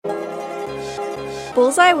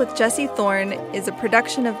Bullseye with Jesse Thorne is a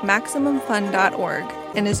production of MaximumFun.org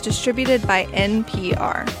and is distributed by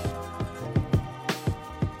NPR.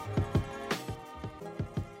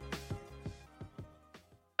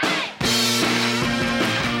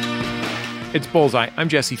 It's Bullseye. I'm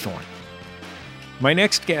Jesse Thorne. My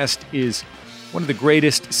next guest is one of the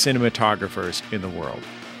greatest cinematographers in the world,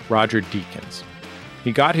 Roger Deakins.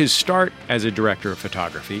 He got his start as a director of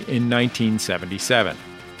photography in 1977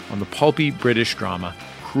 on the pulpy British drama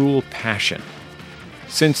Cruel Passion.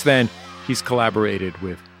 Since then, he's collaborated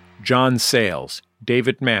with John Sayles,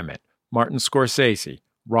 David Mamet, Martin Scorsese,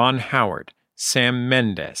 Ron Howard, Sam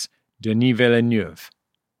Mendes, Denis Villeneuve,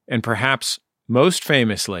 and perhaps most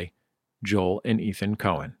famously, Joel and Ethan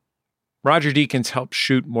Coen. Roger Deakins helped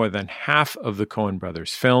shoot more than half of the Coen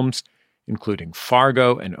brothers' films, including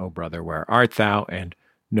Fargo and Oh Brother, Where Art Thou, and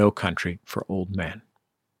No Country for Old Men.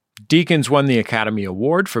 Deakins won the Academy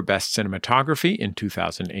Award for Best Cinematography in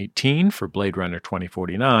 2018 for Blade Runner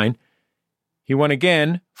 2049. He won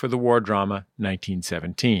again for the war drama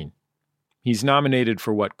 1917. He's nominated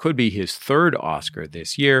for what could be his third Oscar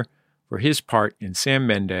this year for his part in Sam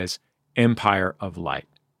Mendes' Empire of Light.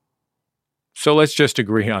 So let's just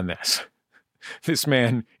agree on this. This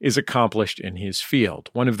man is accomplished in his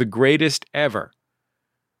field, one of the greatest ever.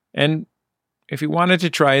 And if he wanted to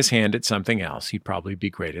try his hand at something else, he'd probably be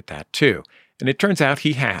great at that too. And it turns out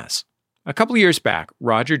he has. A couple of years back,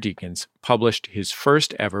 Roger Deakins published his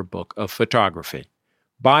first ever book of photography.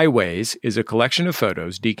 Byways is a collection of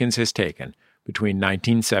photos Deakins has taken between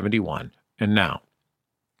 1971 and now.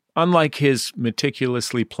 Unlike his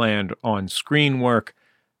meticulously planned on-screen work,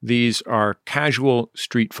 these are casual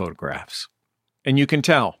street photographs. And you can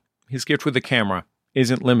tell his gift with the camera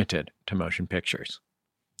isn't limited to motion pictures.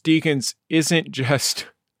 Deakins isn't just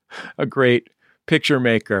a great picture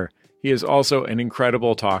maker. He is also an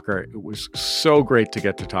incredible talker. It was so great to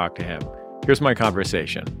get to talk to him. Here's my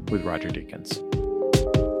conversation with Roger Deakins.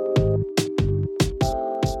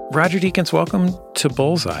 Roger Deakins, welcome to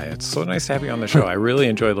Bullseye. It's so nice to have you on the show. I really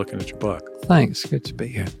enjoyed looking at your book. Thanks. Good to be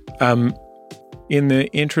here. In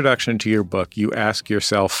the introduction to your book, you ask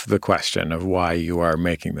yourself the question of why you are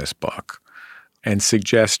making this book and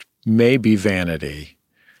suggest maybe vanity,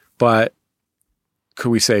 but could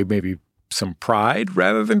we say maybe some pride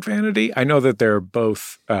rather than vanity? I know that they're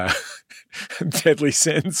both deadly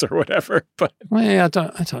sins or whatever, but... Well, yeah,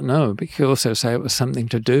 I don't know, but you could also say it was something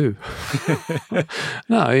to do.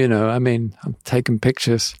 No, I mean, I've taken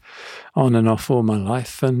pictures on and off all my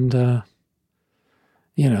life, and...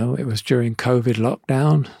 it was during COVID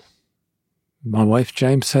lockdown. My wife,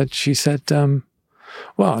 James, said,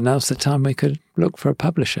 well, now's the time we could look for a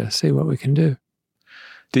publisher, see what we can do.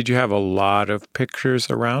 Did you have a lot of pictures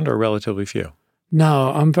around or relatively few?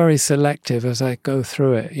 No, I'm very selective as I go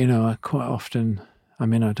through it. I quite often, I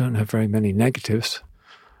don't have very many negatives.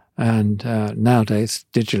 And nowadays,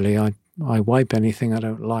 digitally, I wipe anything I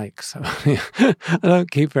don't like, so I don't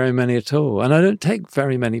keep very many at all. And I don't take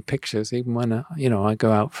very many pictures, even when, I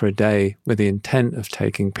go out for a day with the intent of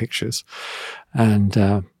taking pictures.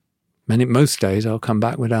 And most days I'll come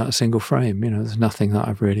back without a single frame. There's nothing that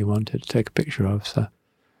I've really wanted to take a picture of. So,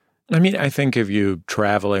 I think of you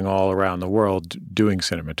traveling all around the world doing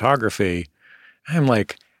cinematography. I'm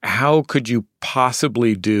like, how could you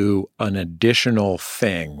possibly do an additional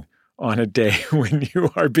thing on a day when you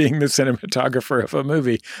are being the cinematographer of a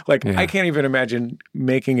movie? Like, yeah. I can't even imagine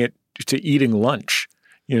making it to eating lunch.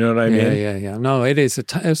 You know what I mean? Yeah. No, it is.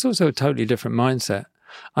 It's also a totally different mindset.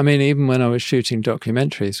 Even when I was shooting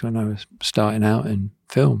documentaries, when I was starting out in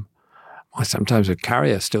film, I sometimes would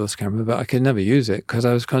carry a stills camera, but I could never use it because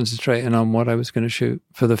I was concentrating on what I was going to shoot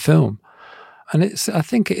for the film. And I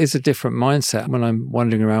think it is a different mindset. When I'm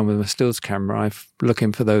wandering around with a stills camera, I'm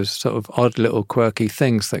looking for those sort of odd little quirky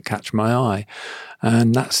things that catch my eye.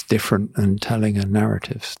 And that's different than telling a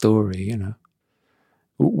narrative story,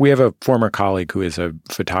 We have a former colleague who is a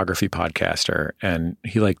photography podcaster, and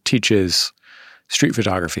he teaches street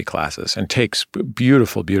photography classes and takes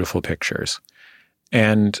beautiful, beautiful pictures.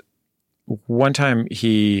 And one time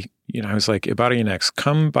I was like, Ibarra next,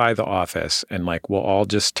 come by the office and we'll all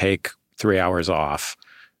just take 3 hours off,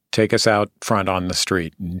 take us out front on the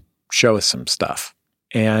street and show us some stuff.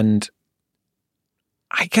 And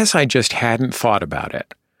I guess I just hadn't thought about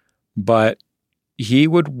it, but he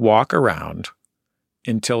would walk around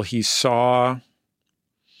until he saw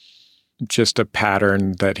just a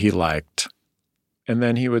pattern that he liked. And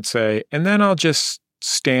then he would say, and then I'll just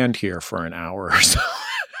stand here for an hour or so.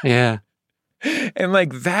 Yeah. And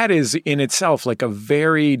that is in itself a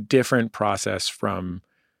very different process from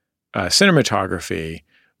cinematography,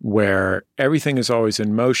 where everything is always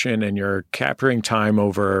in motion and you're capturing time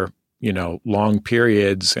over, long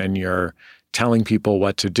periods, and you're telling people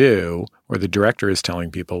what to do, or the director is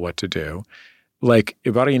telling people what to do. Like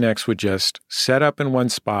Ibarionex would just set up in one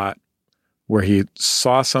spot where he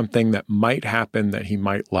saw something that might happen that he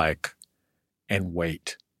might like and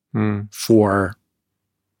wait for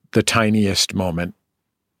the tiniest moment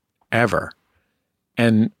ever.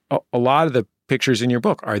 And a lot of the pictures in your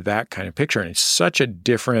book are that kind of picture, and it's such a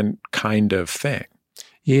different kind of thing.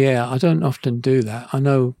 Yeah, I don't often do that. I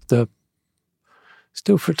know the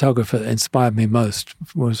still photographer that inspired me most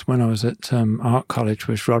was when I was at art college,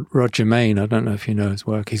 was Roger Main. I don't know if you know his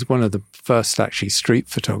work. He's one of the first actually street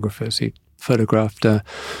photographers. He photographed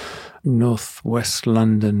northwest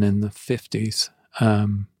London in the 50s.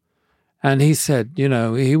 And he said,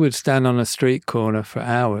 he would stand on a street corner for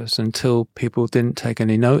hours until people didn't take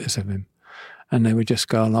any notice of him, and they would just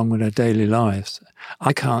go along with their daily lives.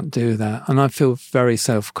 I can't do that, and I feel very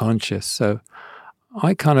self-conscious. So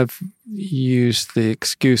I kind of use the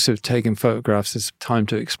excuse of taking photographs as time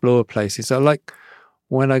to explore places. So like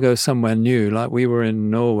when I go somewhere new, like we were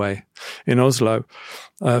in Norway, in Oslo,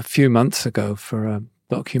 a few months ago for a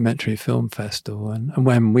documentary film festival. And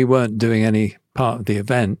when we weren't doing any part of the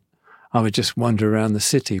event, I would just wander around the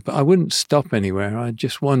city, but I wouldn't stop anywhere. I'd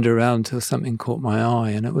just wander around until something caught my eye.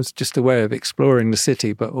 And it was just a way of exploring the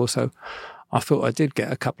city, but also I thought I did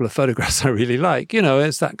get a couple of photographs I really like.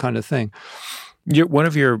 It's that kind of thing. One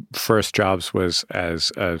of your first jobs was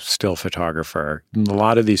as a still photographer. And a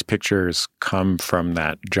lot of these pictures come from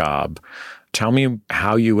that job. Tell me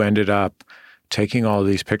how you ended up taking all of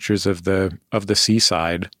these pictures of the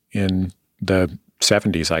seaside in the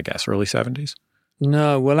 70s, I guess, early 70s?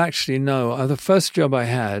 No, well, actually, no. The first job I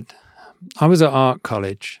had, I was at art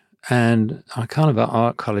college, and I kind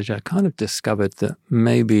of discovered that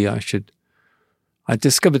maybe I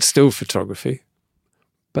discovered still photography,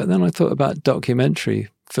 but then I thought about documentary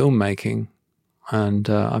filmmaking, and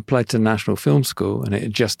I applied to National Film School, and it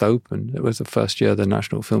had just opened. It was the first year the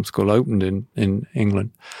National Film School opened in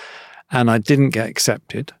England, and I didn't get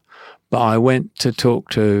accepted, but I went to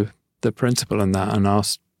talk to the principal and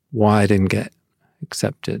asked why I didn't get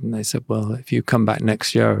accepted. And they said, well, if you come back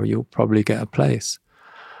next year, you'll probably get a place.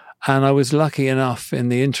 And I was lucky enough in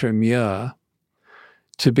the interim year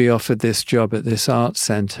to be offered this job at this art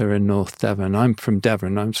centre in North Devon. I'm from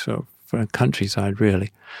Devon. I'm sort of from the countryside,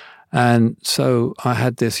 really. And so I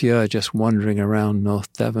had this year just wandering around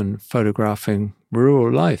North Devon, photographing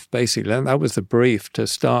rural life, basically. And that was the brief, to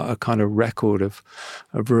start a kind of record of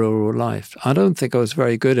rural life. I don't think I was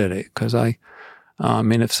very good at it, because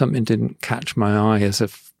if something didn't catch my eye as a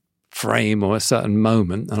frame or a certain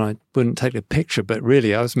moment, then I wouldn't take a picture. But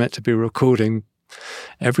really, I was meant to be recording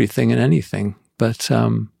everything and anything. But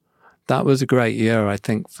that was a great year, I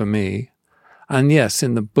think, for me. And yes,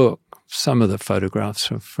 in the book, some of the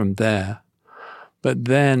photographs are from there. But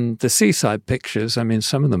then the seaside pictures,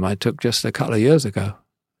 some of them I took just a couple of years ago.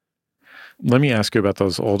 Let me ask you about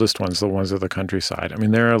those oldest ones, the ones of the countryside.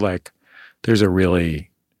 There's a really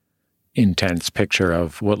intense picture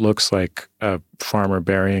of what looks like a farmer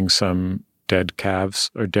burying some dead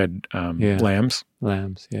calves or dead lambs.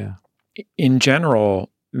 Lambs, yeah. In general,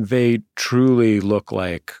 they truly look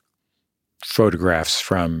like photographs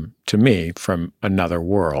from another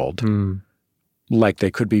world. Like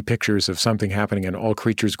they could be pictures of something happening in All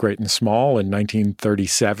Creatures Great and Small in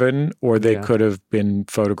 1937, or they could have been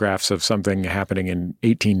photographs of something happening in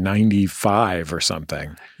 1895 or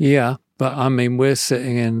something. Yeah. But we're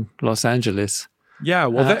sitting in Los Angeles. Yeah.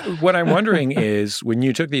 Well, what I'm wondering is, when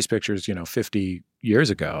you took these pictures, 50 years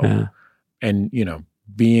ago, and,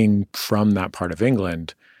 being from that part of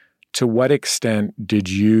England, to what extent did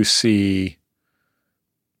you see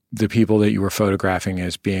the people that you were photographing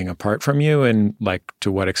as being apart from you? And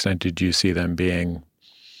to what extent did you see them being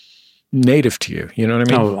native to you? You know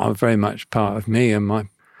what I mean? Oh, very much part of me. And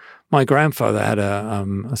my grandfather had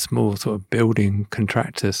a small sort of building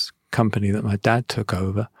contractors company that my dad took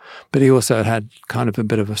over, but he also had kind of a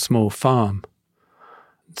bit of a small farm.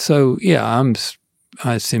 So yeah,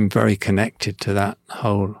 I seem very connected to that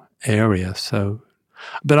whole area. So,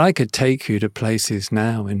 but I could take you to places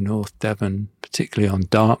now in North Devon, particularly on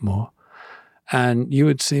Dartmoor, and you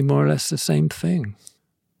would see more or less the same thing.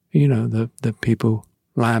 The people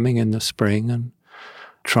lambing in the spring and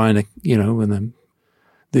trying to, when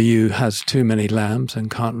the ewe has too many lambs and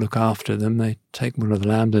can't look after them, they take one of the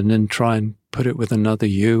lambs and then try and put it with another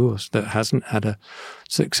ewe that hasn't had a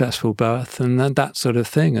successful birth, and that sort of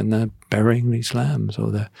thing. And they're burying these lambs,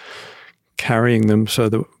 or they're carrying them so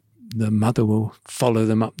that the mother will follow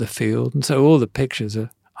them up the field. And so all the pictures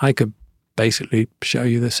I could basically show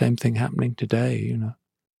you the same thing happening today, you know.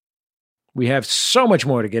 We have so much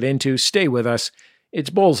more to get into. Stay with us. It's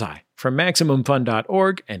Bullseye from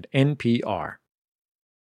MaximumFun.org and NPR.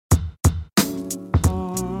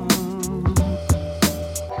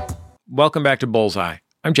 Welcome back to Bullseye.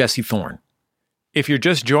 I'm Jesse Thorne. If you're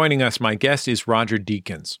just joining us, my guest is Roger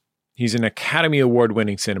Deakins. He's an Academy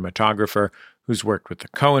Award-winning cinematographer who's worked with the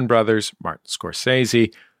Coen brothers, Martin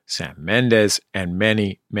Scorsese, Sam Mendes, and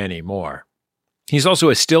many, many more. He's also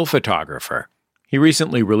a still photographer. He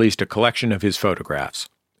recently released a collection of his photographs.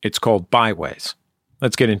 It's called Byways.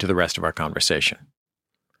 Let's get into the rest of our conversation.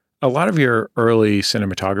 A lot of your early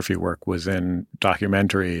cinematography work was in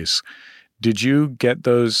documentaries. Did you get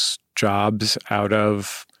those jobs out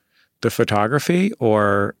of the photography,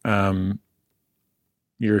 or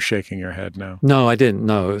you're shaking your head now? No, I didn't.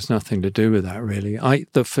 No, it was nothing to do with that, really.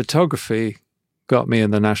 The photography got me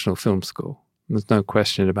in the National Film School. There's no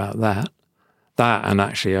question about that. That, and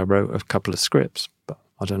actually I wrote a couple of scripts, but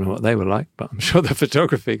I don't know what they were like, but I'm sure the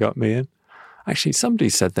photography got me in. Actually, somebody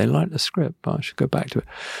said they liked the script, but I should go back to it.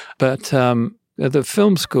 But at the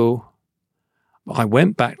film school, I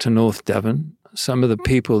went back to North Devon. Some of the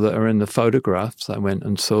people that are in the photographs, I went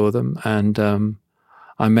and saw them, and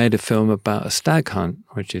I made a film about a stag hunt,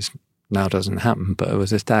 which is now doesn't happen, but it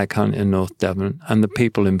was a stag hunt in North Devon, and the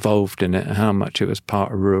people involved in it and how much it was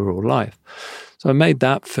part of rural life. So I made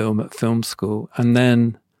that film at film school, and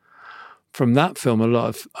then from that film, a lot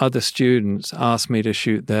of other students asked me to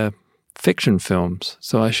shoot their fiction films.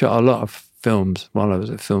 So I shot a lot of films while I was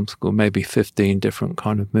at film school, maybe 15 different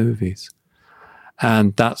kind of movies.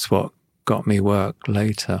 And that's what got me work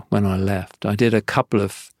later when I left. I did a couple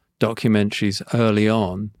of documentaries early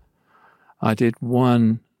on. I did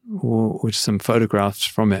one with some photographs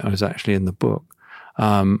from it. I was actually in the book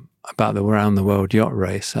about the Around the World yacht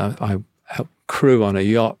race. I helped crew on a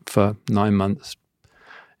yacht for 9 months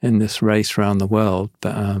in this race around the world,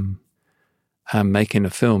 but and making a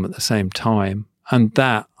film at the same time. And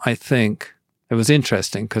that, I think, it was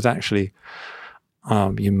interesting because actually,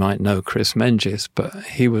 you might know Chris Menges, but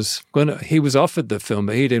he was offered the film,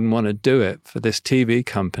 but he didn't want to do it for this TV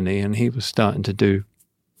company, and he was starting to do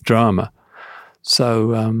drama.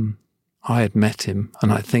 So I had met him,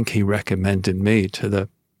 and I think he recommended me to the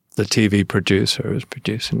TV producer who was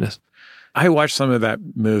producing this. I watched some of that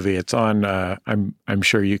movie. It's on, I'm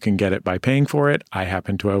sure you can get it by paying for it. I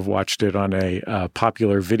happen to have watched it on a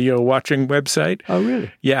popular video watching website. Oh,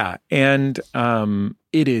 really? Yeah. And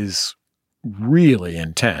it is really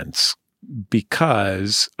intense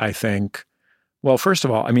because I think, well, first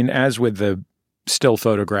of all, I mean, as with the still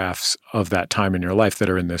photographs of that time in your life that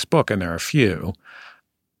are in this book, and there are a few,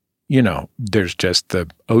 you know, there's just the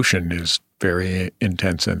ocean is very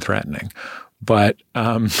intense and threatening. But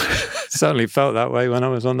certainly felt that way when I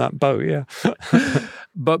was on that boat, yeah.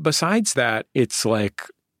 But besides that, it's like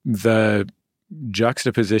the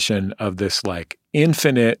juxtaposition of this like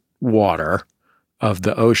infinite water of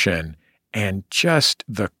the ocean and just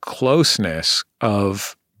the closeness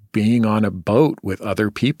of being on a boat with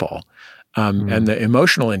other people and the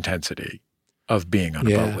emotional intensity of being on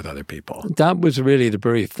a boat with other people. That was really the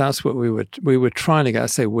brief. That's what we were trying to get. I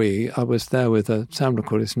say I was there with a sound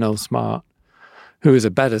recordist, Noel Smart, who was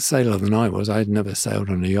a better sailor than I was. I'd never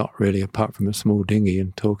sailed on a yacht, really, apart from a small dinghy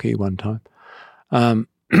in Torquay one time.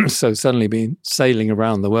 So suddenly being sailing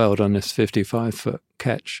around the world on this 55-foot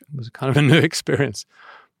ketch was kind of a new experience.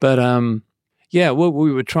 But what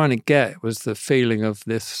we were trying to get was the feeling of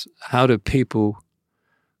this, how do people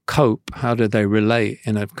cope? How do they relate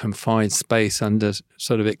in a confined space under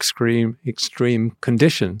sort of extreme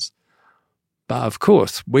conditions? But of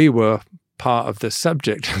course, we were part of the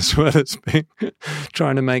subject as well as being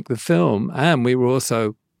trying to make the film. And we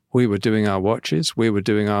were doing our watches, we were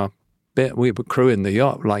doing our bit, we were crewing the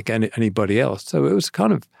yacht like anybody else. So it was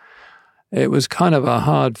kind of a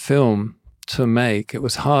hard film to make. It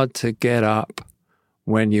was hard to get up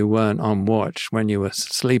when you weren't on watch, when you were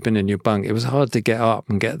sleeping in your bunk. It was hard to get up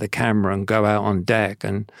and get the camera and go out on deck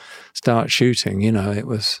and start shooting. You know, that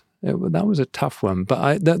was a tough one.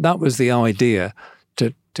 But that was the idea,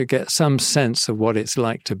 to get some sense of what it's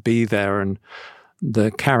like to be there and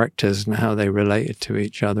the characters and how they related to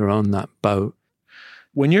each other on that boat.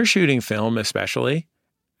 When you're shooting film, especially,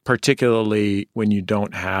 particularly when you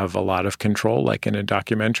don't have a lot of control, like in a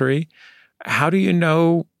documentary, how do you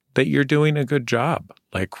know that you're doing a good job?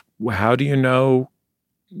 Like, how do you know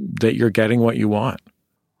that you're getting what you want?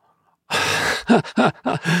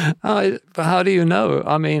 How do you know?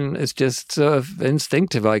 I mean, it's just sort of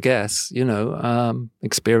instinctive, I guess,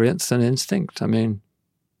 experience and instinct. I mean,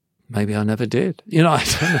 maybe I never did. I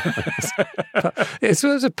don't know. It's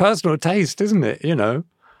a personal taste, isn't it?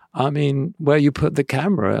 I mean, where you put the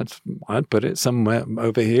camera, I'd put it somewhere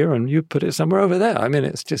over here and you put it somewhere over there. I mean,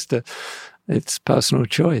 it's just it's personal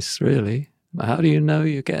choice, really. How do you know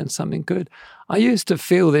you're getting something good? I used to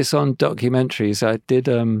feel this on documentaries. I did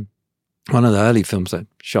one of the early films I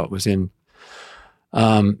shot was in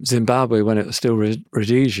Zimbabwe when it was still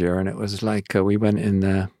Rhodesia, and it was like we went in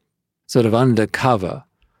there sort of undercover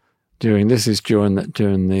during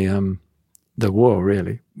the war,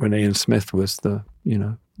 really, when Ian Smith was the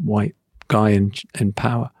white guy in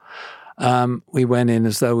power. We went in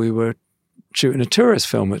as though we were shooting a tourist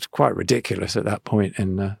film, which was quite ridiculous at that point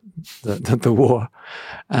in the war,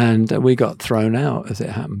 and we got thrown out as it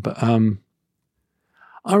happened. But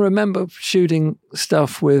I remember shooting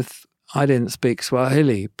stuff with. I didn't speak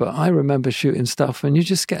Swahili, but I remember shooting stuff, and you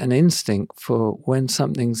just get an instinct for when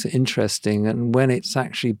something's interesting and when it's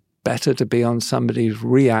actually better to be on somebody's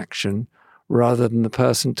reaction rather than the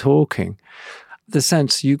person talking. The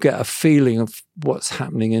sense you get a feeling of what's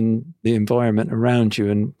happening in the environment around you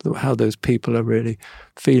and how those people are really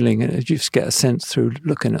feeling. And you just get a sense through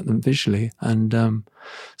looking at them visually. And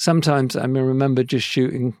sometimes I remember just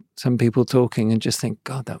shooting some people talking and just think,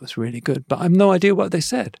 God, that was really good. But I have no idea what they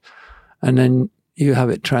said. And then you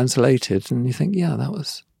have it translated and you think, yeah, that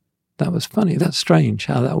was funny. That's strange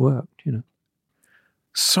how that worked,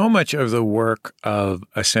 So much of the work of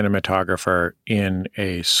a cinematographer in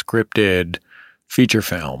a scripted feature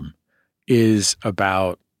film is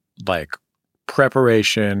about like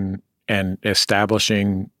preparation and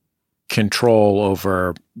establishing control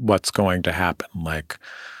over what's going to happen. Like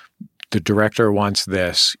the director wants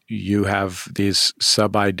this, you have these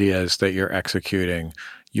sub ideas that you're executing.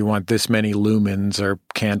 You want this many lumens or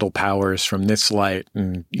candle powers from this light,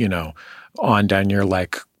 and on down you're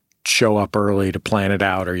like show up early to plan it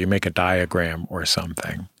out, or you make a diagram or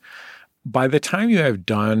something. By the time you have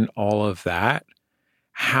done all of that,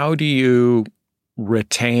 how do you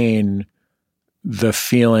retain the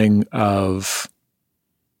feeling of,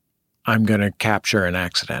 I'm going to capture an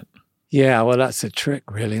accident? Yeah, well, that's a trick,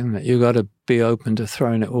 really, isn't it? You've got to be open to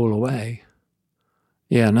throwing it all away.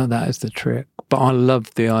 Yeah, no, that is the trick. But I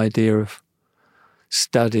love the idea of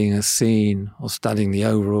studying a scene or studying the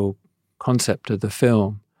overall concept of the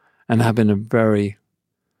film and having a very,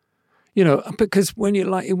 because when you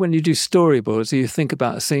do storyboards, you think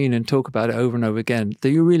about a scene and talk about it over and over again, do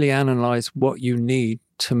you really analyze what you need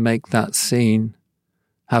to make that scene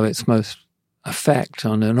have its most effect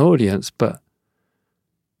on an audience? But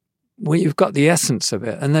well, you've got the essence of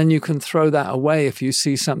it, and then you can throw that away if you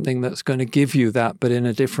see something that's going to give you that, but in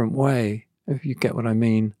a different way, if you get what I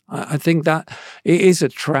mean. I think that it is a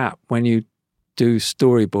trap when you do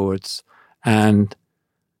storyboards and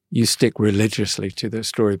you stick religiously to the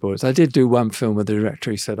storyboards. I did do one film with the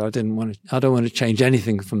director. He said, I don't want to change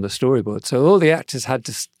anything from the storyboard. So all the actors had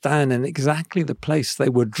to stand in exactly the place they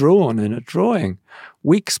were drawn in a drawing.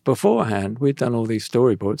 Weeks beforehand, we'd done all these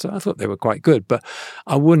storyboards. I thought they were quite good, but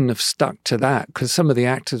I wouldn't have stuck to that because some of the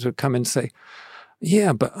actors would come and say,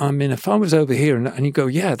 yeah, but I mean, if I was over here and you go,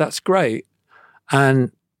 yeah, that's great.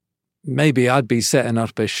 And maybe I'd be setting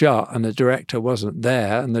up a shot and the director wasn't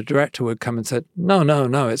there, and the director would come and say,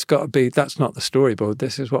 no, it's got to be, that's not the storyboard.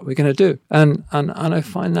 This is what we're going to do. And I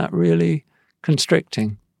find that really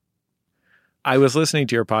constricting. I was listening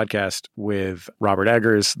to your podcast with Robert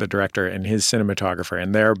Eggers, the director, and his cinematographer,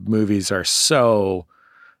 and their movies are so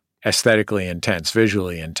aesthetically intense,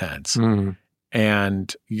 visually intense. Mm.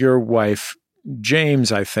 And your wife,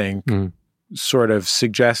 James, I think, sort of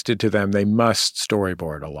suggested to them they must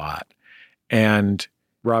storyboard a lot. And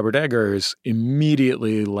Robert Eggers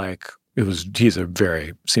immediately, seems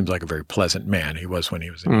like a very pleasant man. He was when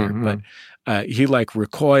he was in here, but he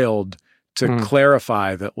recoiled to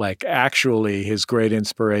clarify that actually his great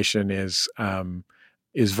inspiration is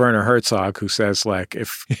Werner Herzog, who says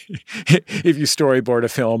if you storyboard a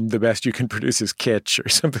film, the best you can produce is kitsch or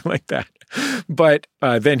something like that. But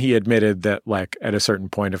then he admitted that at a certain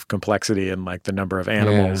point of complexity and the number of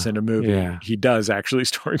animals in a movie, he does actually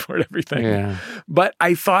storyboard everything. Yeah. But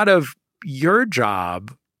I thought of your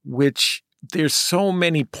job, which there's so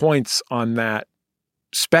many points on that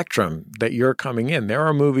spectrum that you're coming in. There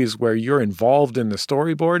are movies where you're involved in the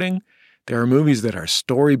storyboarding. There are movies that are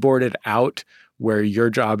storyboarded out where your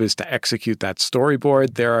job is to execute that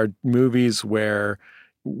storyboard. There are movies where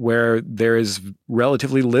there is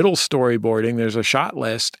relatively little storyboarding. There's a shot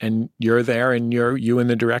list and you're there and you and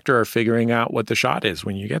the director are figuring out what the shot is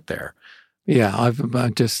when you get there. Yeah,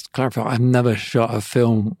 I've just clarified. I've never shot a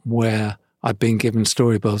film where I've been given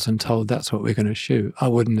storyboards and told that's what we're going to shoot. I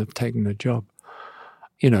wouldn't have taken the job.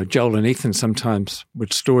 Joel and Ethan sometimes would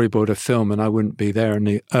storyboard a film and I wouldn't be there in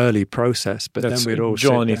the early process, but That's then we'd all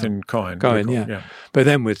Joel sit and down. Ethan Cohen. Cohen, yeah. But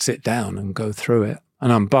then we'd sit down and go through it.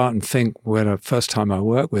 And on Barton Fink, where the first time I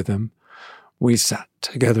worked with them, we sat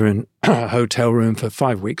together in a hotel room for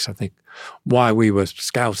 5 weeks, I think, while we were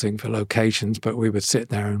scouting for locations, but we would sit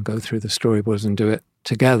there and go through the storyboards and do it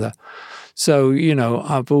together. So,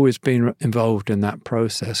 I've always been involved in that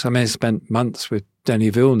process. I mean, I spent months with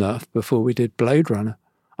Denis Villeneuve before we did Blade Runner.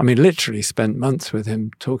 I mean, literally spent months with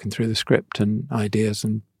him talking through the script and ideas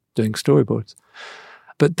and doing storyboards.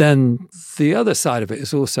 But then the other side of it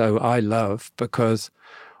is also I love, because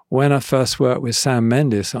when I first worked with Sam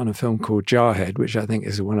Mendes on a film called Jarhead, which I think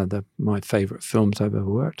is one of my favorite films I've ever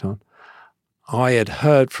worked on, I had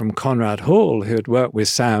heard from Conrad Hall, who had worked with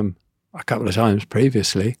Sam a couple of times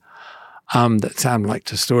previously, that Sam liked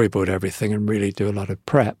to storyboard everything and really do a lot of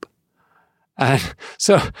prep. And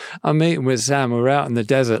so I'm meeting with Sam. We're out in the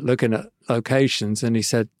desert looking at locations, and he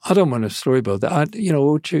said, I don't want to storyboard that.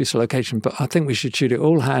 We'll choose a location, but I think we should shoot it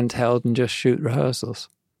all handheld and just shoot rehearsals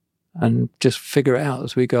and just figure it out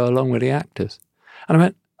as we go along with the actors. And I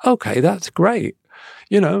went, okay, that's great.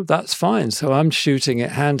 That's fine. So I'm shooting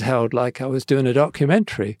it handheld like I was doing a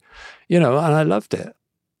documentary, and I loved it.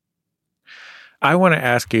 I want to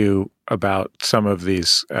ask you about some of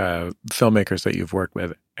these filmmakers that you've worked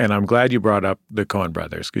with. And I'm glad you brought up the Coen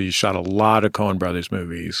brothers, because you shot a lot of Coen brothers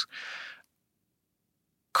movies.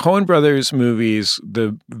 Coen brothers movies,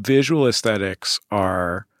 the visual aesthetics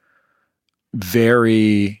are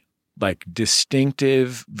very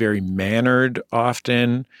distinctive, very mannered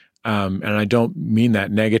often. And I don't mean that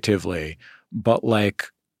negatively, but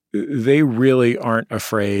they really aren't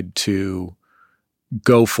afraid to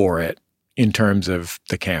go for it in terms of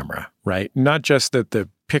the camera, right? Not just that the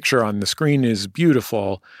picture on the screen is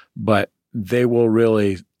beautiful, but they'll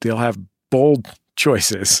have bold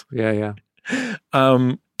choices. Yeah.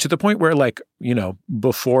 To the point where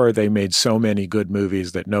before they made so many good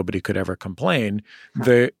movies that nobody could ever complain,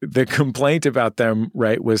 the complaint about them,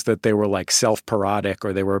 right, was that they were self-parodic,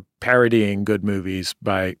 or they were parodying good movies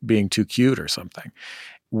by being too cute or something,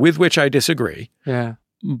 with which I disagree. Yeah.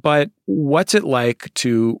 But what's it like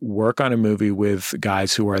to work on a movie with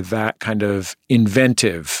guys who are that kind of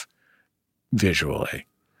inventive visually?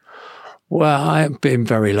 Well, I've been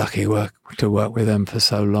very lucky to work with them for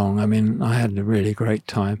so long. I mean, I had a really great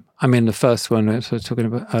time. I mean, the first one I was talking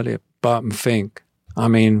about earlier, Barton Fink, I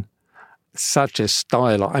mean, such a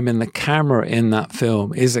style. I mean, the camera in that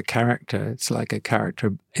film is a character. It's like a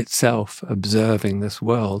character itself observing this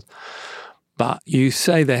world. But you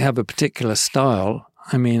say they have a particular style.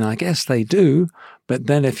 I mean, I guess they do. But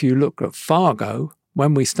then if you look at Fargo,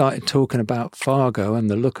 when we started talking about Fargo and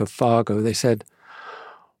the look of Fargo, they said,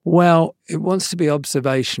 well, it wants to be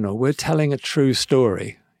observational. We're telling a true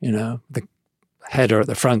story. The header at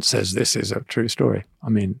the front says this is a true story. I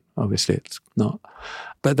mean, obviously it's not.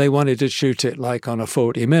 But they wanted to shoot it on a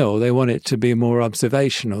 40mm. They want it to be more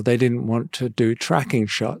observational. They didn't want to do tracking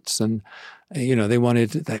shots. And, they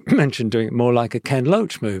mentioned doing it more like a Ken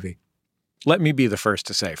Loach movie. Let me be the first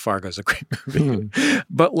to say Fargo's a great movie.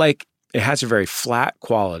 But it has a very flat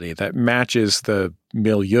quality that matches the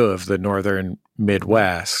milieu of the northern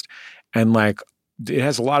Midwest. And it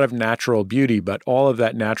has a lot of natural beauty, but all of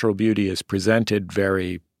that natural beauty is presented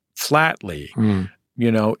very flatly.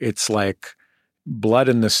 It's like blood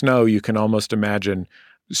in the snow. You can almost imagine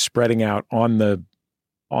spreading out on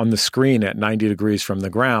the screen at 90 degrees from the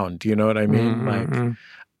ground. Do you know what I mean?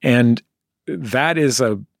 And that is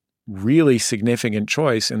a really significant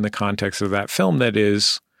choice in the context of that film that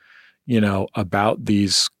is, about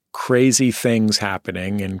these crazy things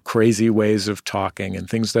happening and crazy ways of talking and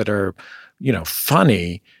things that are,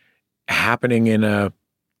 funny happening in a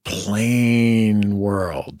plain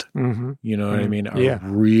world. You know what I mean? A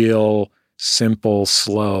real, simple,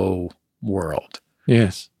 slow world.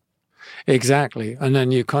 Yes, exactly. And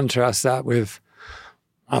then you contrast that with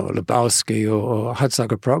Lebowski or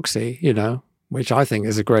Hudsucker Proxy, which I think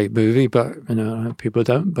is a great movie, but, people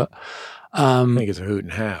don't. But I think it's a hoot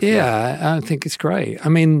and half. Yeah, I think it's great. I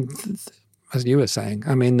mean, as you were saying,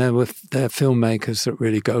 I mean, they're filmmakers that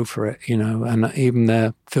really go for it, and even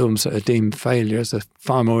their films that are deemed failures are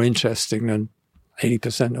far more interesting than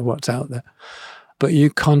 80% of what's out there. But you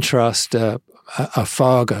contrast a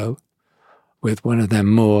Fargo with one of their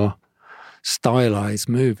more stylized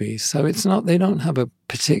movies. So it's not, they don't have a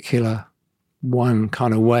particular one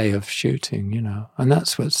kind of way of shooting, and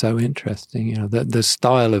that's what's so interesting, the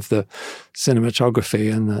style of the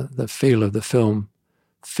cinematography and the feel of the film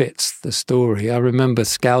fits the story. I remember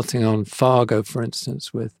scouting on Fargo, for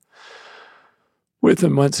instance, with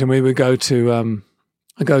them once, and we would go to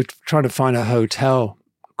I go trying to find a hotel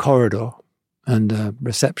corridor and a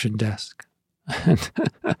reception desk. And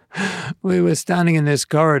we were standing in this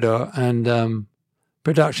corridor, and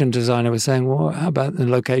production designer was saying, well, how about the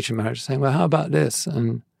location manager saying, well, how about this?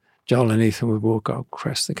 And Joel and Ethan would walk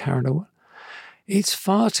across the corridor. It's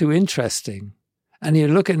far too interesting. And you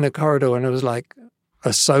look in the corridor and it was like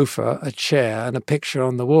a sofa, a chair, and a picture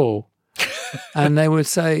on the wall. And they would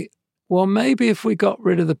say, well, maybe if we got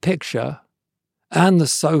rid of the picture and the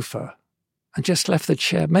sofa and just left the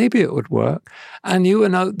chair, maybe it would work. And you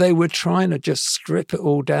know, they were trying to just strip it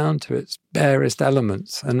all down to its barest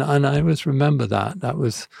elements. And I always remember that. That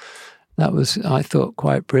was, I thought,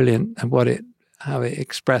 quite brilliant, and how it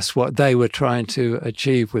expressed what they were trying to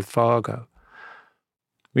achieve with Fargo.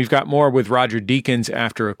 We've got more with Roger Deakins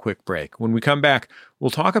after a quick break. When we come back,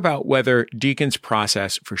 we'll talk about whether Deakins'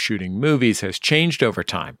 process for shooting movies has changed over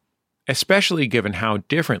time, especially given how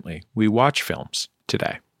differently we watch films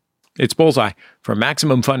today. It's Bullseye from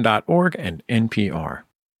MaximumFun.org and NPR.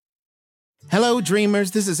 Hello,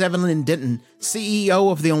 dreamers. This is Evelyn Denton,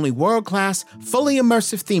 CEO of the only world-class, fully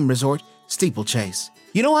immersive theme resort, Steeplechase.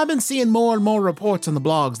 You know, I've been seeing more and more reports on the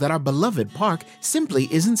blogs that our beloved park simply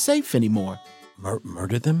isn't safe anymore.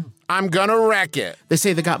 Murdered them? I'm gonna wreck it. They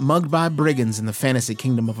say they got mugged by brigands in the fantasy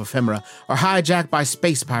kingdom of Ephemera, or hijacked by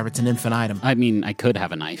space pirates in Infinitum. I mean, I could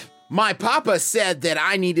have a knife. My papa said that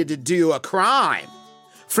I needed to do a crime.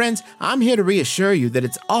 Friends, I'm here to reassure you that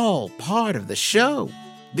it's all part of the show.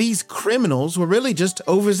 These criminals were really just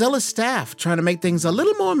overzealous staff trying to make things a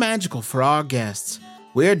little more magical for our guests.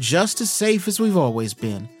 We're just as safe as we've always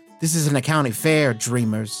been. This isn't a county fair,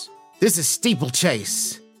 dreamers. This is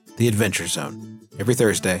Steeplechase. The Adventure Zone, every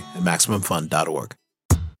Thursday at MaximumFun.org.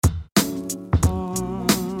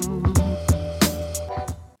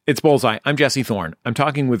 It's Bullseye. I'm Jesse Thorne. I'm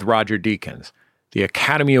talking with Roger Deakins, the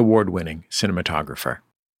Academy Award-winning cinematographer.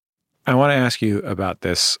 I want to ask you about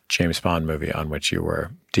this James Bond movie on which you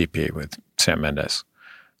were DP with Sam Mendes.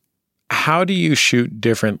 How do you shoot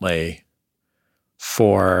differently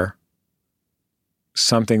for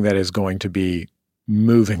something that is going to be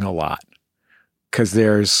moving a lot? Because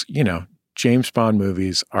there's, James Bond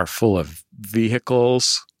movies are full of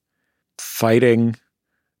vehicles, fighting,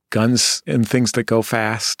 guns and things that go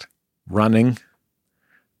fast, running.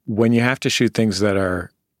 When you have to shoot things that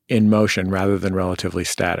are in motion rather than relatively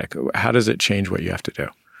static, how does it change what you have to do?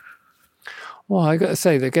 Well, I got to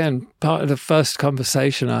say, again, part of the first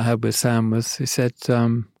conversation I had with Sam was, he said,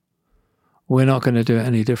 we're not going to do it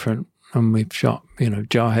any different. And we've shot,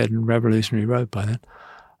 Jarhead and Revolutionary Road by then.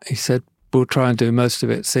 He said, we'll try and do most of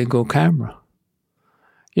it single camera.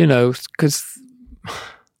 Because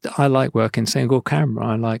I like working single camera.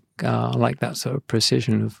 I like that sort of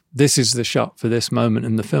precision of this is the shot for this moment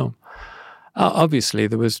in the film. Obviously,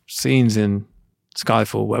 there was scenes in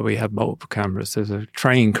Skyfall where we had multiple cameras. There's a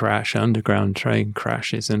train crash, underground train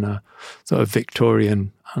crashes in a sort of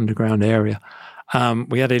Victorian underground area.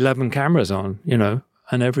 We had 11 cameras on,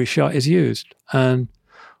 and every shot is used. And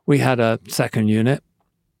we had a second unit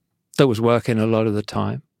that was working a lot of the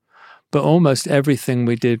time. But almost everything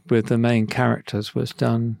we did with the main characters was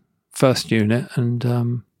done first unit.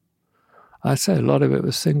 And I'd say a lot of it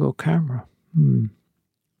was single camera.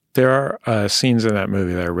 There are scenes in that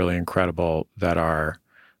movie that are really incredible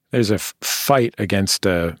there's a fight against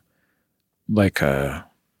a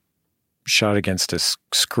shot against a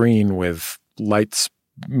screen with lights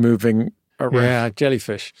moving around. Yeah,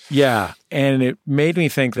 jellyfish. Yeah. And it made me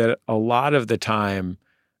think that a lot of the time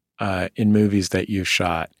in movies that you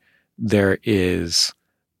shot, there is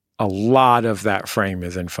a lot of that frame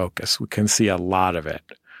is in focus. We can see a lot of it.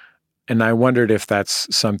 And I wondered if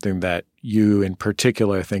that's something that you in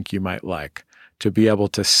particular think you might like, to be able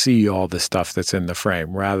to see all the stuff that's in the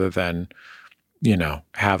frame rather than,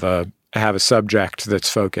 have a subject that's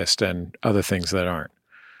focused and other things that aren't.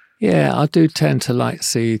 Yeah, I do tend to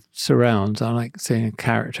see surrounds. I like seeing a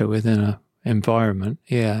character within an environment.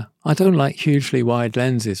 Yeah. I don't like hugely wide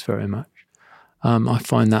lenses very much. I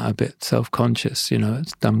find that a bit self-conscious.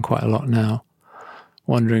 It's done quite a lot now.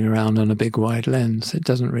 Wandering around on a big wide lens, it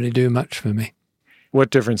doesn't really do much for me. What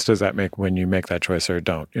difference does that make when you make that choice or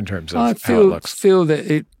don't in terms of how it looks? I feel that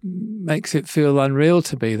it makes it feel unreal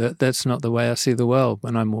to me that that's not the way I see the world.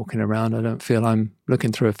 When I'm walking around, I don't feel I'm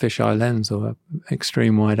looking through a fisheye lens or an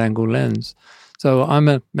extreme wide angle lens. So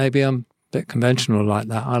maybe I'm a bit conventional like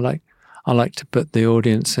that. I like to put the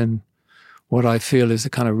audience in what I feel is a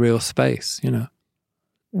kind of real space,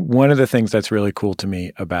 One of the things that's really cool to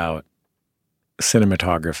me about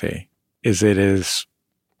cinematography is it is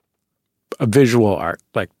a visual art,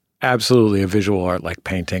 like absolutely a visual art, like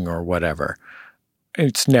painting or whatever.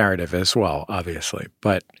 It's narrative as well, obviously,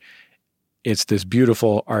 but it's this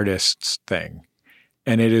beautiful artist's thing.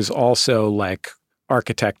 And it is also like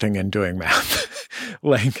architecting and doing math.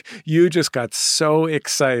 Like you just got so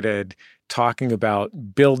excited talking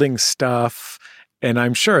about building stuff. And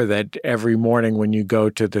I'm sure that every morning when you go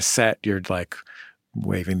to the set, you're like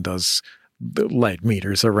waving those light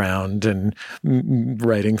meters around and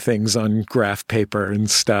writing things on graph paper and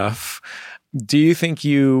stuff. Do you think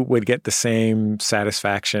you would get the same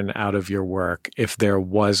satisfaction out of your work if there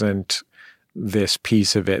wasn't this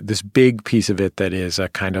piece of it, this big piece of it that is a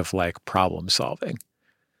kind of like problem solving?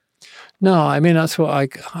 No, I mean, that's what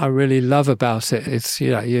I really love about it. It's,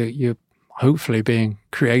 you're hopefully being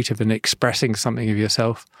creative and expressing something of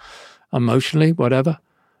yourself emotionally, whatever.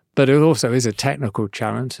 But it also is a technical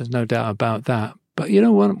challenge. There's no doubt about that. But,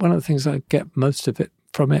 one of the things I get most of it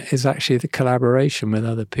from it is actually the collaboration with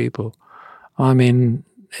other people. I mean,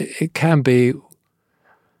 it can be,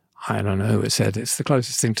 I don't know who it said, it's the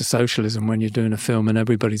closest thing to socialism when you're doing a film and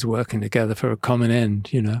everybody's working together for a common end,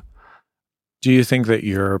 Do you think that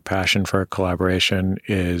your passion for collaboration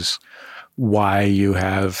is why you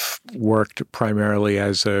have worked primarily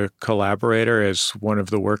as a collaborator, as one of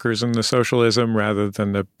the workers in the socialism, rather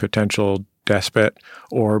than the potential despot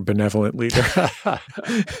or benevolent leader?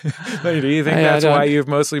 Do you think that's why you've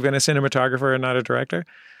mostly been a cinematographer and not a director?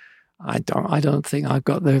 I don't think I've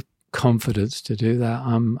got the confidence to do that.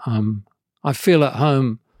 I feel at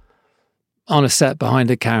home on a set behind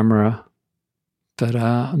a camera, but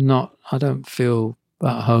I don't feel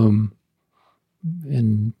at home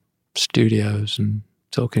in studios and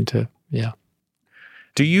talking to,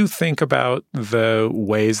 Do you think about the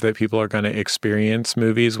ways that people are going to experience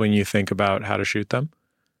movies when you think about how to shoot them?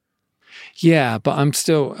 Yeah, but I'm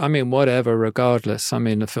still, whatever, regardless.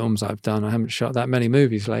 The films I've done, I haven't shot that many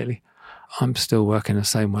movies lately. I'm still working the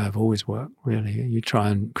same way I've always worked, really. You try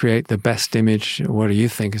and create the best image. What do you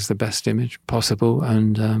think is the best image possible?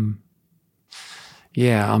 And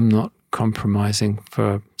I'm not compromising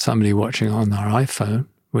for somebody watching on their iPhone,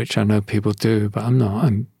 which I know people do, but I'm not.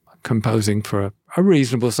 I'm composing for a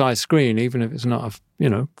reasonable size screen, even if it's not a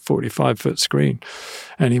 45-foot screen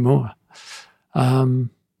anymore.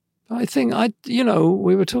 I think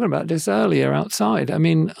we were talking about this earlier outside.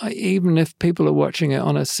 Even if people are watching it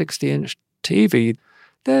on a 60-inch TV,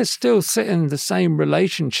 they're still sitting the same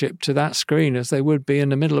relationship to that screen as they would be in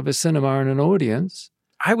the middle of a cinema and an audience.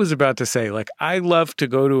 I was about to say, I love to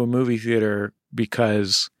go to a movie theater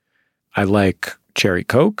because I like cherry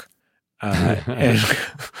Coke. And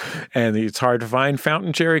it's hard to find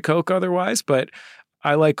fountain cherry Coke otherwise, but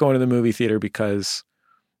I like going to the movie theater because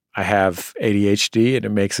I have ADHD and it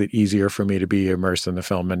makes it easier for me to be immersed in the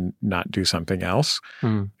film and not do something else.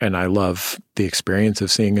 And I love the experience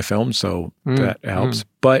of seeing a film, so that helps.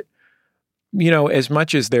 But, as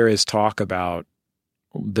much as there is talk about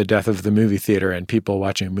the death of the movie theater and people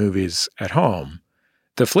watching movies at home,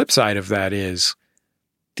 the flip side of that is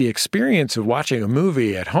the experience of watching a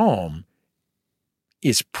movie at home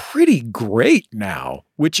is pretty great now,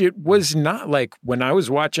 which it was not like when I was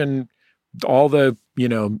watching all the,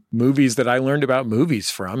 movies that I learned about movies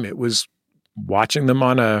from. It was watching them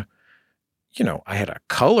on I had a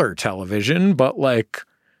color television, but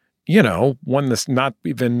one that's not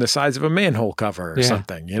even the size of a manhole cover or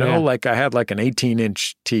something, I had an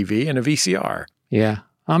 18-inch TV and a VCR. Yeah.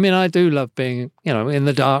 I do love being, in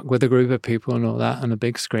the dark with a group of people and all that on a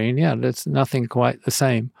big screen. Yeah, there's nothing quite the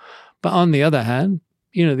same. But on the other hand,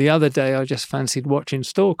 the other day I just fancied watching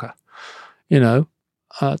Stalker,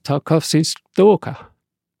 Tarkovsky's Stalker.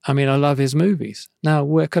 I love his movies. Now,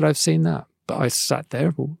 where could I have seen that? But I sat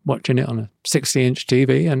there watching it on a 60-inch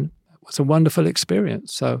TV and it was a wonderful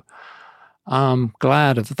experience. So I'm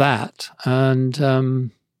glad of that. And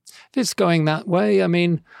if it's going that way,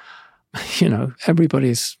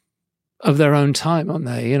 everybody's of their own time, aren't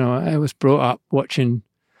they? I was brought up watching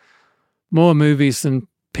more movies than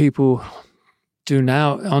people do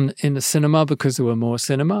now in the cinema because there were more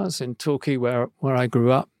cinemas. In Torquay, where I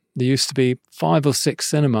grew up, there used to be 5 or 6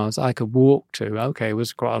 cinemas I could walk to. Okay, it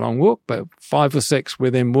was quite a long walk, but 5 or 6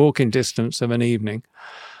 within walking distance of an evening.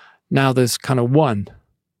 Now there's kind of one,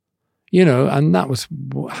 and that was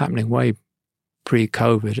happening way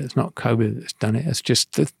pre-COVID. It's not COVID that's done it. It's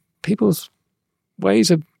just the people's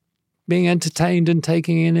ways of being entertained and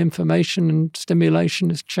taking in information and stimulation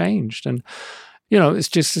has changed. And, it's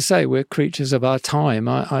just to say we're creatures of our time.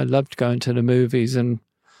 I loved going to the movies and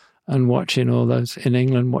watching all those in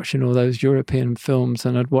England, watching all those European films,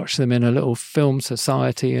 and I'd watch them in a little film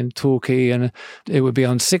society in Torquay, and it would be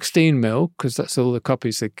on 16mm because that's all the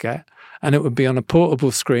copies they'd get. And it would be on a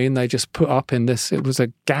portable screen they just put up in this, it was a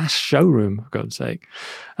gas showroom, for God's sake,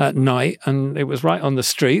 at night. And it was right on the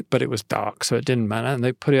street, but it was dark, so it didn't matter. And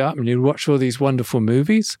they put it up and you'd watch all these wonderful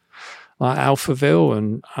movies like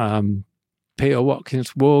Alphaville and Peter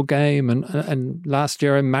Watkins' War Game and last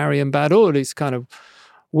year in Marienbad, all these kind of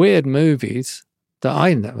weird movies that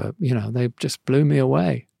I never, they just blew me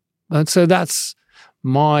away. And so that's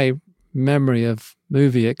my memory of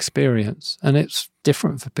movie experience. And it's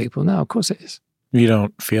different for people now. Of course it is. You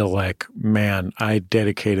don't feel like, man, I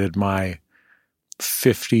dedicated my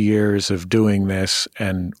 50 years of doing this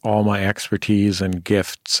and all my expertise and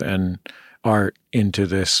gifts and art into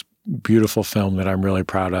this beautiful film that I'm really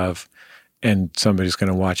proud of, and somebody's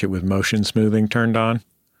going to watch it with motion smoothing turned on?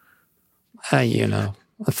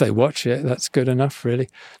 If they watch it, that's good enough, really.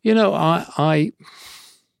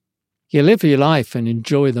 You live your life and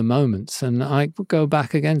enjoy the moments. And I go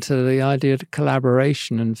back again to the idea of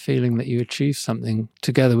collaboration and feeling that you achieve something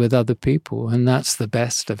together with other people. And that's the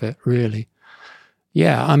best of it, really.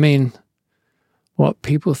 Yeah, I mean, what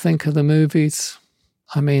people think of the movies,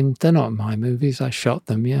 they're not my movies. I shot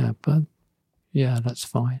them, yeah. But yeah, that's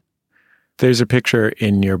fine. There's a picture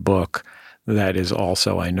in your book that is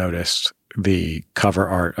also, I noticed, the cover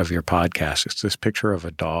art of your podcast. It's this picture of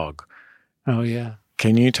a dog. Oh, yeah.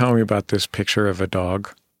 Can you tell me about this picture of a dog?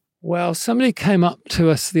 Well, somebody came up to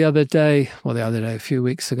us a few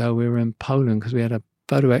weeks ago, we were in Poland because we had a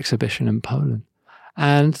photo exhibition in Poland.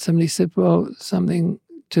 And somebody said, something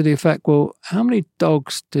to the effect, how many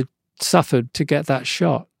dogs suffered to get that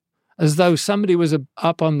shot? As though somebody was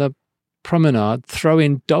up on the promenade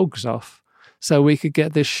throwing dogs off so we could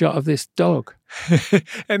get this shot of this dog.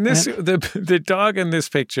 And the dog in this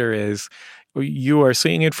picture is, you are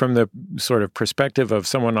seeing it from the sort of perspective of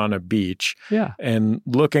someone on a beach, and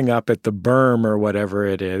looking up at the berm or whatever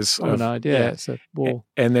it is. It's a wall.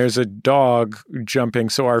 And there's a dog jumping.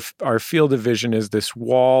 So our field of vision is this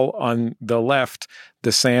wall on the left,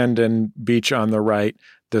 the sand and beach on the right,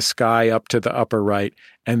 the sky up to the upper right,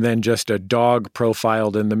 and then just a dog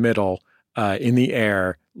profiled in the middle, in the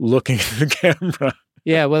air, looking at the camera.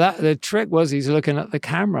 Yeah, well, the trick was he's looking at the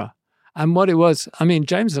camera. And what it was,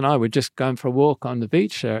 James and I were just going for a walk on the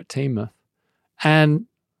beach there at Teignmouth, and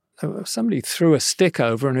somebody threw a stick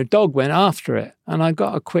over and a dog went after it. And I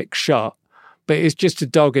got a quick shot, but it's just a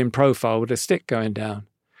dog in profile with a stick going down.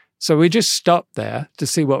 So we just stopped there to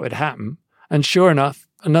see what would happen. And sure enough,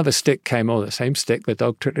 another stick came, the same stick. The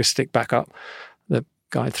dog took the stick back up. The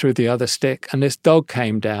guy threw the other stick, and this dog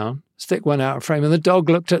came down. Stick went out of frame, and the dog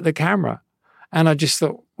looked at the camera. And I just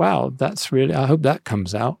thought, wow, I hope that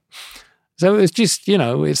comes out. So it's just,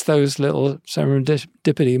 it's those little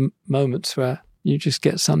serendipity moments where you just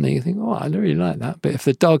get something, you think, I really like that. But if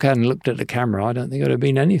the dog hadn't looked at the camera, I don't think it would have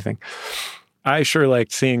been anything. I sure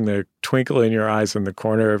liked seeing the twinkle in your eyes in the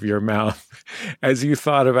corner of your mouth as you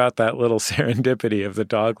thought about that little serendipity of the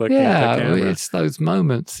dog looking at the camera. Yeah, it's those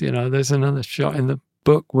moments, There's another shot in the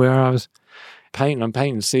book where I was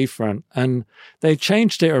painting seafront, and they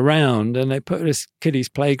changed it around and they put this kiddie's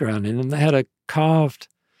playground in, and they had a carved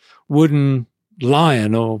wooden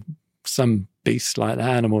lion or some beast like that,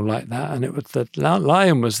 animal like that, and it was the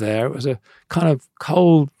lion was there. It was a kind of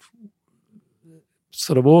cold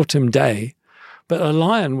sort of autumn day, but a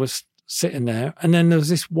lion was sitting there, and then there was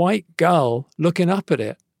this white gull looking up at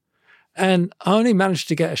it, and I only managed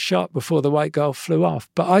to get a shot before the white gull flew off.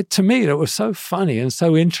 But to me it was so funny and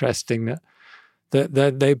so interesting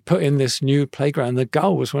that they put in this new playground. The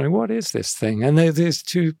gull was wondering, what is this thing? And there's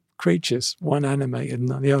two creatures, one animated and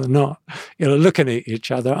the other not, looking at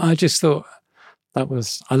each other. I just thought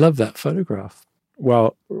I love that photograph.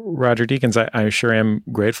 Well, Roger Deakins, I sure am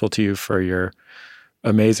grateful to you for your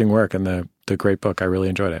amazing work and the great book. I really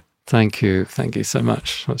enjoyed it. Thank you. Thank you so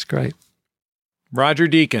much. That's great. Roger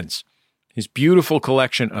Deakins. His beautiful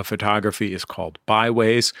collection of photography is called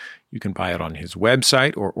Byways. You can buy it on his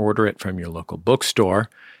website or order it from your local bookstore.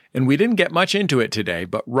 And we didn't get much into it today,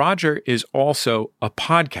 but Roger is also a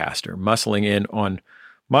podcaster, muscling in on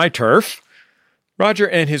my turf. Roger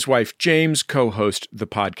and his wife, James, co-host the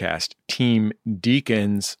podcast Team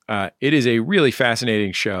Deakins. It is a really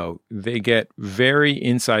fascinating show. They get very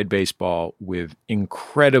inside baseball with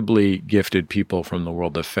incredibly gifted people from the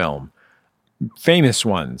world of film. Famous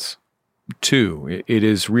ones, too. It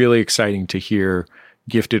is really exciting to hear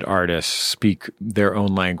gifted artists speak their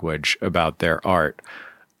own language about their art.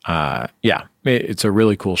 It's a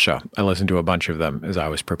really cool show. I listened to a bunch of them as I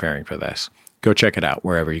was preparing for this. Go check it out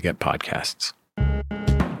wherever you get podcasts.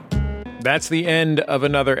 That's the end of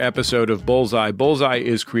another episode of Bullseye. Bullseye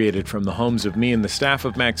is created from the homes of me and the staff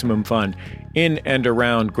of Maximum Fun in and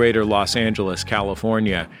around greater Los Angeles,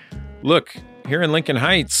 California. Look, here in Lincoln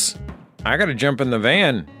Heights, I gotta jump in the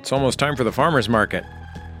van. It's almost time for the farmer's market.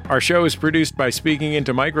 Our show is produced by Speaking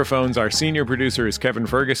Into Microphones. Our senior producer is Kevin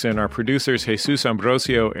Ferguson. Our producers, Jesus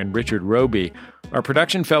Ambrosio and Richard Roby. Our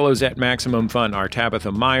production fellows at Maximum Fun are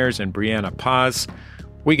Tabitha Myers and Brianna Paz.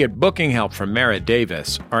 We get booking help from Merritt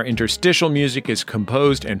Davis. Our interstitial music is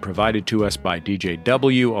composed and provided to us by DJ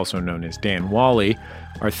W, also known as Dan Wally.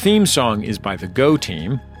 Our theme song is by the Go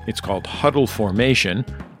Team. It's called Huddle Formation.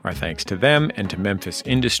 Our thanks to them and to Memphis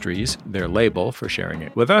Industries, their label, for sharing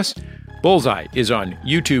it with us. Bullseye is on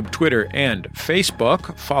YouTube, Twitter, and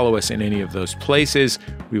Facebook. Follow us in any of those places.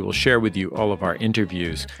 We will share with you all of our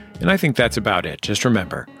interviews. And I think that's about it. Just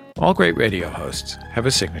remember, all great radio hosts have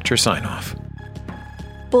a signature sign-off.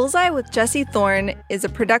 Bullseye with Jesse Thorne is a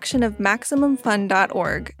production of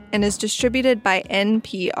MaximumFun.org and is distributed by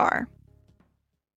NPR.